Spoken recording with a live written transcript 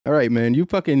All right, man. You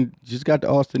fucking just got to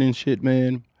Austin and shit,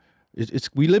 man.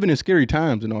 We living in scary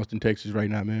times in Austin, Texas right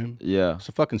now, man. Yeah. It's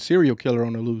a fucking serial killer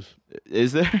on the loose.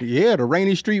 Is there? Yeah, the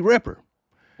Rainey Street Ripper.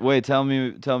 Wait, tell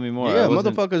me more. Yeah,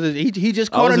 motherfuckers. He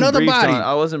just caught another body.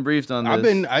 I wasn't briefed on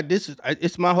this.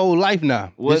 It's my whole life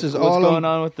now. What's going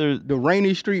on with the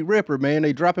Rainey Street Ripper, man?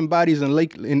 They dropping bodies in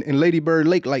Lady Bird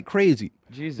Lake like crazy.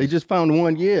 Jesus. They just found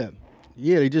one. Yeah,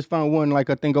 they just found one. Like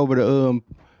I think over the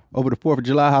 4th of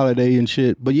July holiday and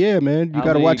shit. But yeah, man, you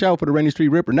gotta watch out for the Rainey Street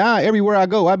Ripper. Now everywhere I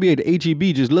go, I be at the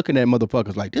HEB just looking at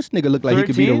motherfuckers like this nigga look like he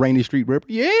could be the Rainey Street Ripper.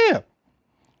 Yeah,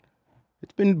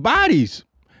 it's been bodies.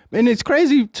 And it's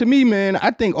crazy to me, man.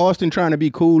 I think Austin trying to be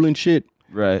cool and shit.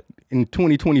 Right. In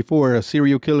 2024, a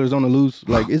serial killer's on the loose.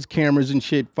 Like, it's cameras and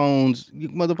shit, phones.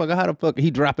 Motherfucker, how the fuck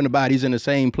he dropping the bodies in the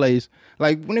same place?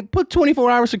 Like, when they put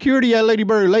 24-hour security at Lady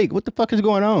Bird Lake, what the fuck is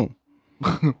going on?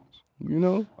 You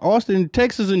know? Austin,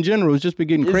 Texas in general has just been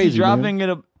getting crazy,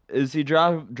 Is he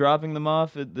dropping them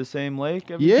off at the same lake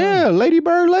every time? Lady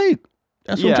Bird Lake.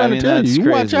 That's what I'm trying to tell you.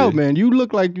 You watch out, man. You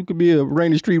look like you could be a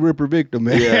Rainey Street Ripper victim,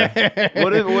 man. Yeah.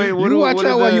 You watch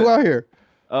out while you out here.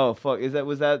 Oh fuck!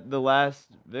 Was that the last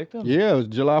victim? Yeah, it was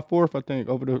July 4th, I think,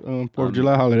 over the 4th of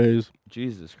July holidays.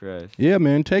 Jesus Christ. Yeah,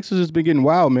 man. Texas has been getting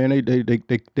wild, man.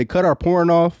 They cut our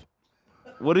porn off.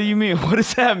 What do you mean? What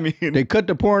does that mean? They cut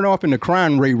the porn off and the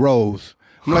crime rate rose.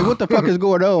 I'm like, what the fuck is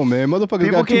going on, man?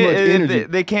 Motherfuckers got too much energy.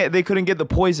 They couldn't get the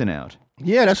poison out.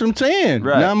 Yeah, that's what I'm saying.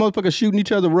 Right. Now motherfuckers shooting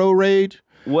each other road rage.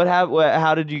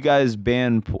 How did you guys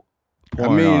ban porn? I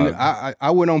mean,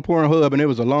 I went on PornHub and it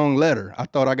was a long letter. I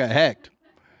thought I got hacked.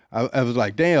 I was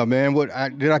like, damn, man,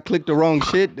 did I click the wrong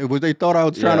shit? They thought I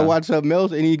was trying to watch something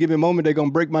else? Any given moment, they're going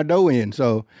to break my dough in.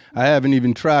 So I haven't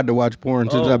even tried to watch porn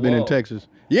since I've been in Texas.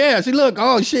 Yeah, see, look.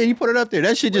 Oh, shit, he put it up there.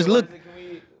 That shit just looked. Can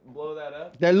we blow that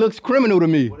up? That looks criminal to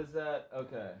me. What is that?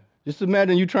 Okay. Just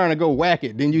imagine you trying to go whack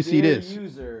it. Then you see this.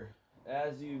 User,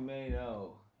 as you may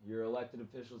know, your elected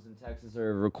officials in Texas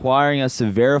are requiring us to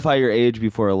verify your age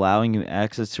before allowing you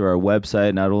access to our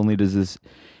website. Not only does this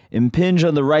impinge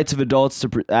on the rights of adults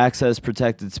to access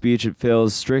protected speech, it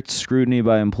fails strict scrutiny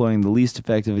by employing the least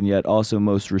effective and yet also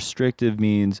most restrictive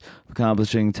means of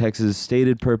accomplishing Texas'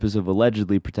 stated purpose of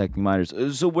allegedly protecting minors.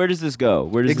 So where does this go?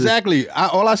 Exactly.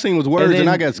 All I seen was words and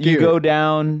I got scared. You go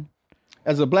down.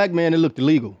 As a black man, it looked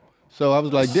illegal. So I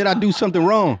was like, did I do something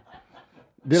wrong?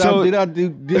 Did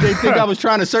they think I was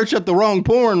trying to search up the wrong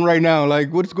porn right now?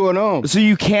 Like, what's going on? So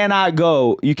you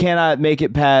cannot make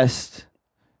it past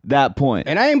that point.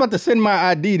 And I ain't about to send my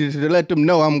ID to let them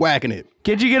know I'm whacking it.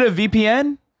 Could you get a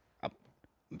VPN?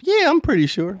 Yeah, I'm pretty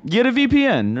sure. Get a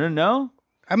VPN, no?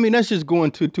 I mean, that's just going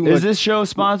too much. Is this show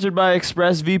sponsored by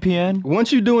ExpressVPN?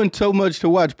 Once you're doing so much to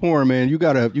watch porn, man, you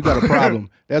got a problem.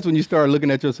 That's when you start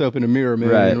looking at yourself in the mirror, man.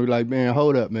 Right. And we're like, man,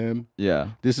 hold up, man. Yeah.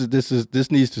 This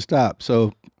needs to stop.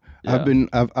 So yeah.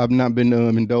 I've not been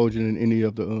indulging in any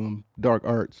of the dark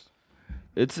arts.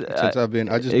 It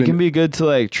can be good to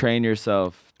like train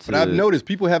yourself. But I've noticed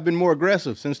people have been more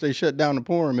aggressive since they shut down the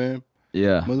porn, man.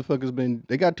 Yeah. Motherfuckers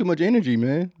they got too much energy,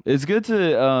 man. It's good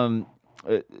to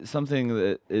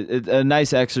a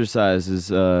nice exercise is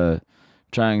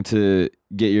trying to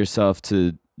get yourself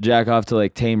to jack off to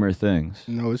like tamer things.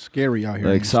 No, it's scary out here.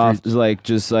 Like soft, like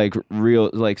just like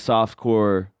real, like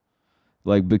softcore,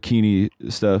 like bikini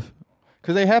stuff.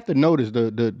 Because they have to notice the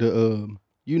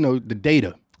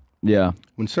data. Yeah.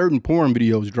 When certain porn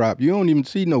videos drop, you don't even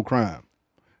see no crime.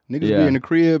 Niggas be in the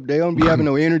crib, they don't be having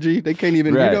no energy. They can't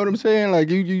even, you know what I'm saying? Like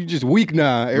you just weak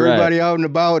now. Everybody out and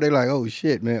about, they like, oh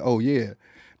shit, man. Oh yeah,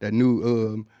 that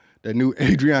new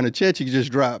Adriana Chechik just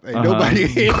dropped. Ain't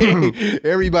nobody,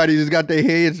 everybody just got their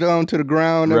heads down to the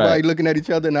ground. Nobody looking at each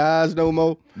other in the eyes no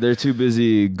more. They're too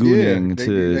busy gooning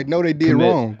they know they did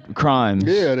wrong. Crimes.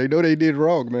 Yeah, they know they did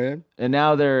wrong, man. And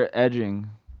now they're edging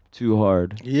too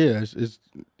hard. Yeah,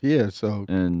 so.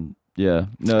 And yeah.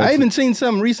 No, I even seen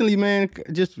something recently, man,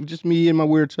 just me and my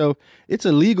weird self. It's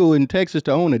illegal in Texas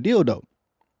to own a dildo.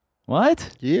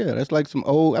 What? Yeah, that's like some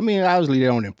old, I mean, obviously they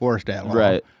don't enforce that law.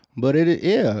 Right. But but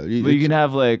you can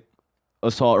have like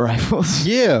assault rifles.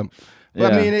 Yeah.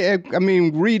 But I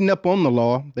mean, reading up on the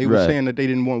law, they were saying that they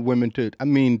didn't want women to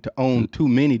own too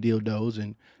many dildos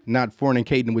and not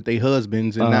fornicating with their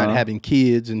husbands and not having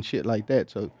kids and shit like that.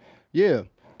 So, yeah,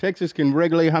 Texas can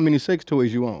regulate how many sex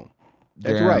toys you own.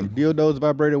 That's right. Dildos,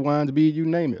 vibrator wands, bead, you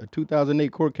name it. A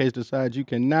 2008 court case decides you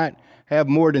cannot have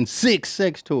more than 6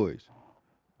 sex toys.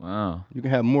 Wow. You can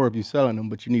have more if you're selling them,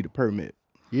 but you need a permit.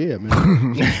 Yeah,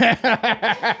 man.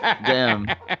 Damn.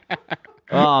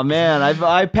 Oh man,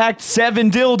 I packed 7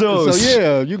 dildos. So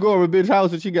yeah, you go over a bitch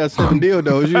house and she got 7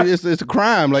 dildos. It's a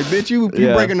crime. Like bitch, you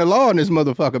breaking the law in this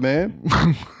motherfucker, man.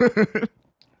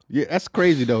 Yeah, that's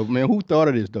crazy though, man. Who thought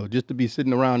of this though? Just to be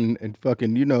sitting around and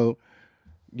fucking, you know,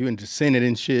 you in the Senate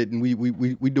and shit, and we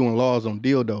doing laws on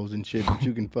dildos and shit, but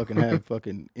you can fucking have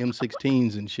fucking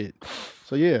M16s and shit.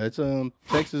 So yeah, it's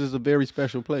Texas is a very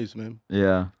special place, man.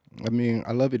 Yeah. I mean,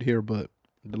 I love it here, but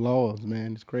the laws,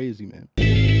 man, it's crazy, man.